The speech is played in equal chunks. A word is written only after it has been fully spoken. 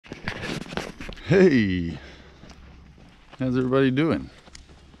Hey, how's everybody doing?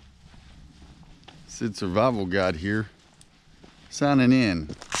 Sid Survival Guide here, signing in.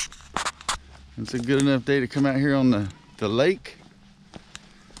 It's a good enough day to come out here on the lake,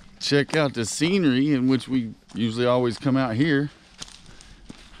 check out the scenery, in which we usually always come out here,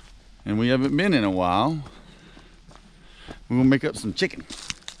 and we haven't been in a while. We're gonna make up some chicken.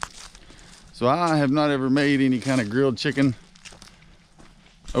 So I have not ever made any kind of grilled chicken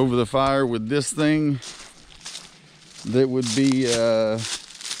over the fire with this thing. That would be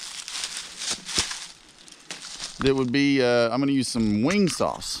I'm gonna use some wing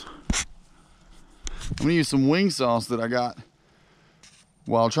sauce. I'm gonna use some wing sauce that I got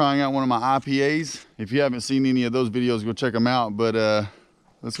while trying out one of my IPAs. If you haven't seen any of those videos, go check them out. But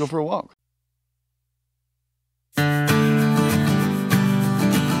let's go for a walk.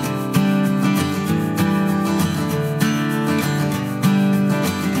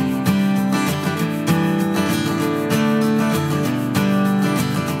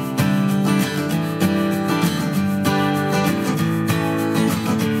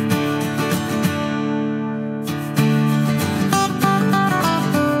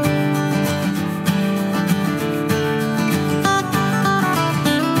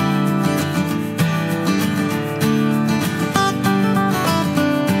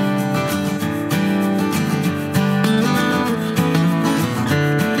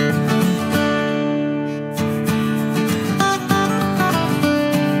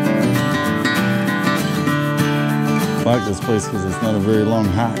 I like this place because it's not a very long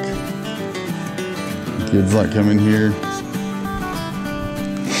hike. Kids like coming here.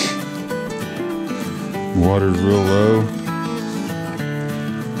 Water's real low.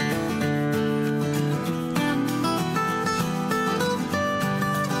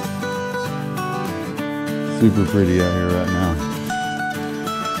 Super pretty out here right now.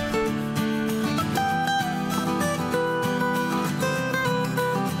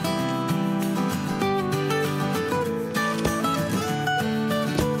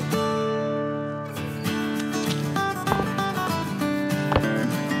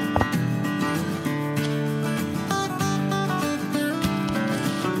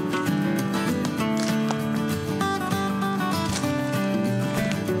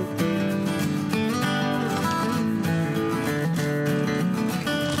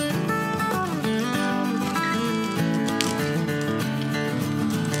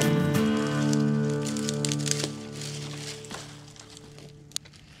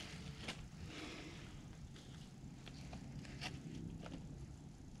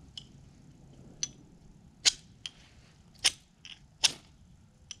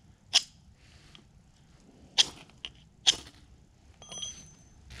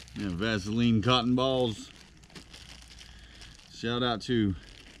 Yeah, Vaseline cotton balls. Shout out to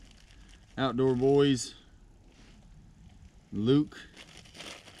Outdoor Boys, Luke.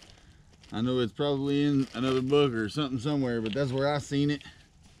 I know it's probably in another book or something somewhere, but that's where I seen it.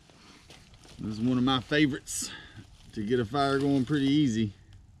 This is one of my favorites to get a fire going pretty easy.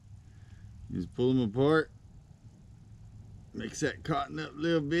 You just pull them apart, mix that cotton up a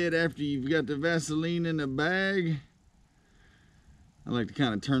little bit after you've got the Vaseline in the bag. I like to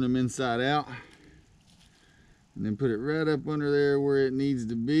kind of turn them inside out and then put it right up under there where it needs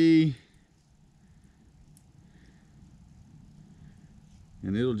to be.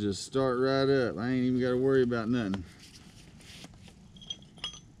 And it'll just start right up. I ain't even got to worry about nothing.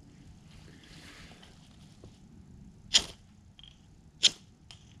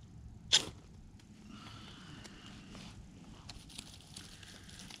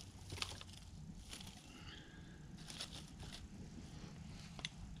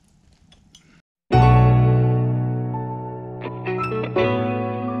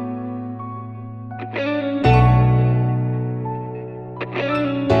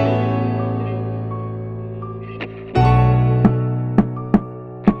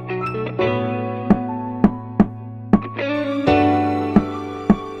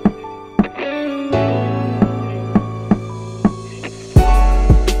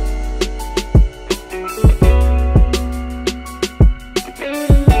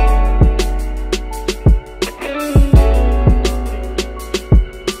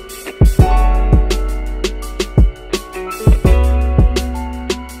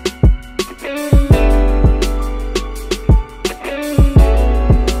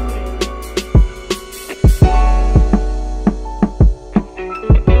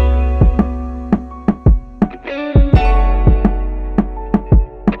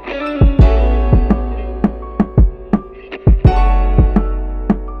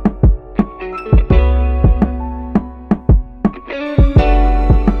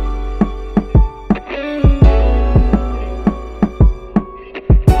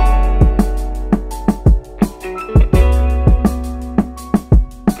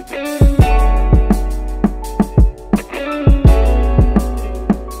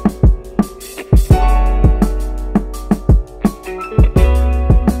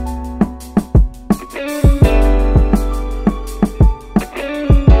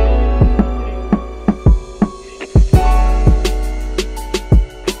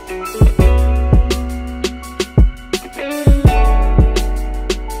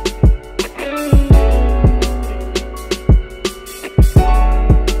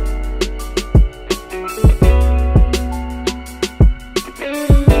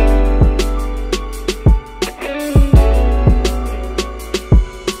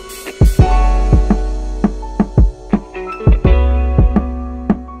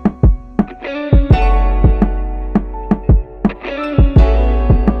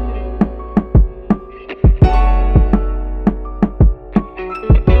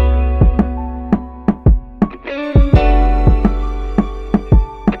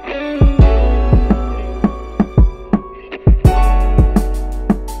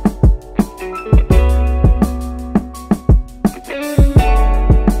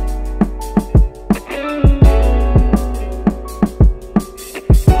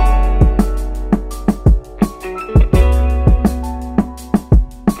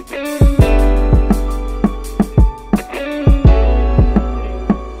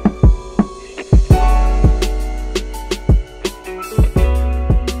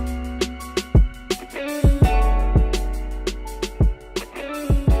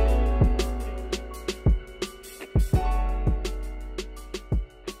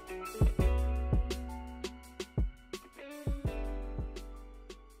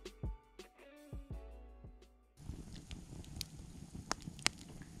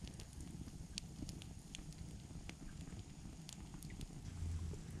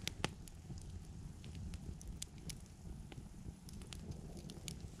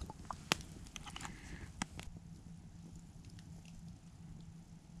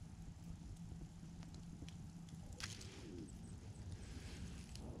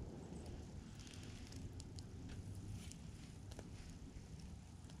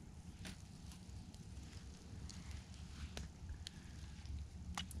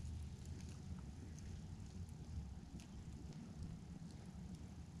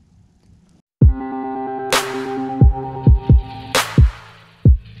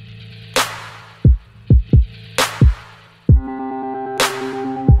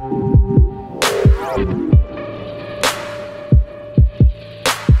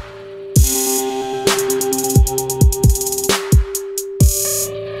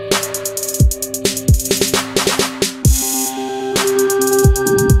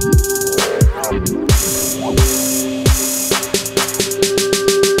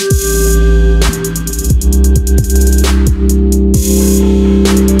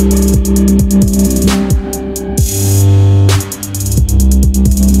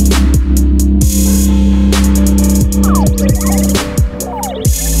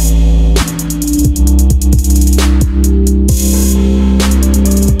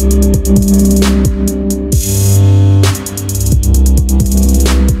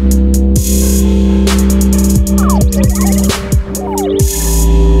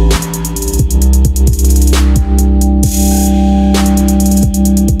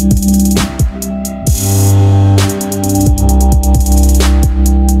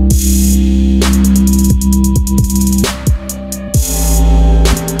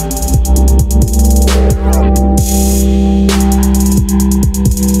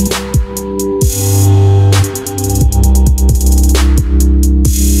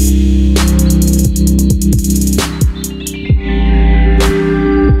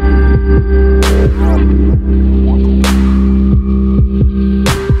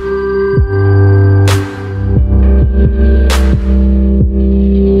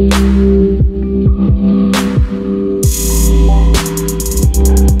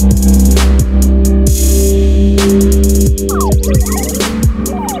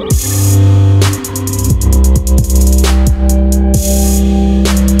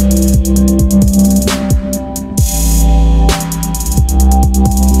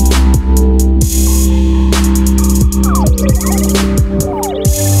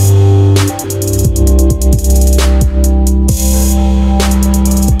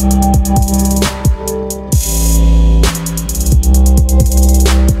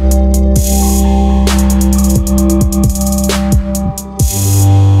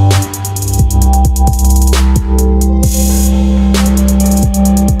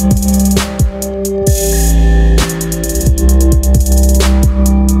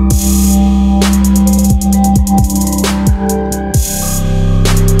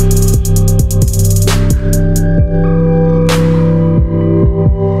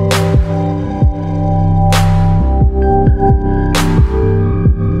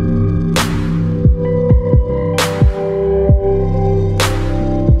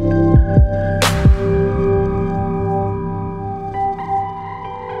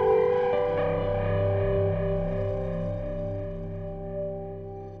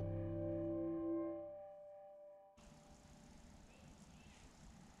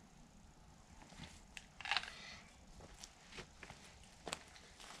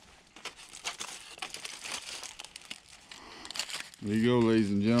 There you go,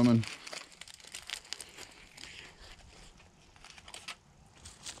 ladies and gentlemen.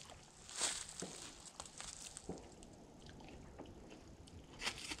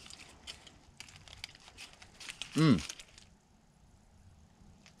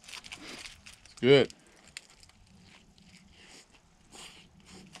 It's good.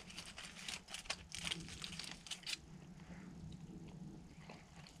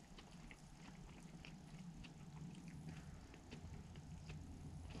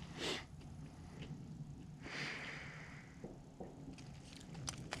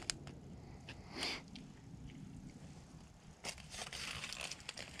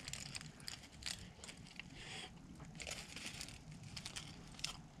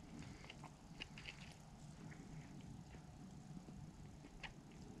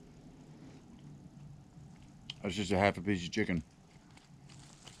 That's just a half a piece of chicken.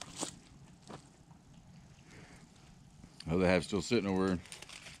 The other half still sitting over.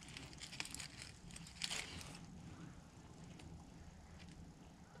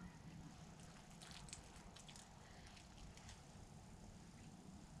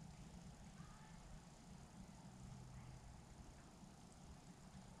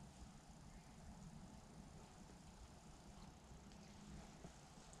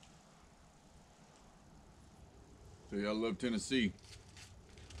 So y'all love Tennessee.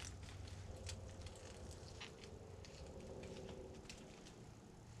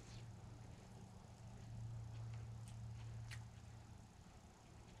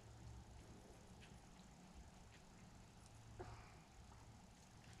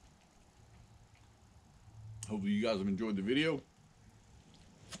 Hopefully you guys have enjoyed the video.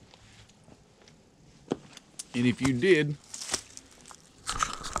 And if you did,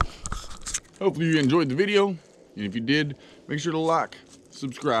 hopefully you enjoyed the video. And if you did, make sure to like,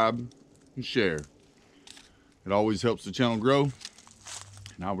 subscribe, and share. It always helps the channel grow.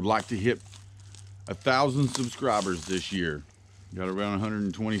 And I would like to hit 1,000 subscribers this year. Got around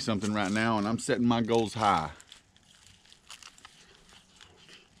 120 something right now, and I'm setting my goals high.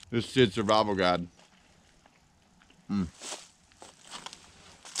 This Sid Survival Guide.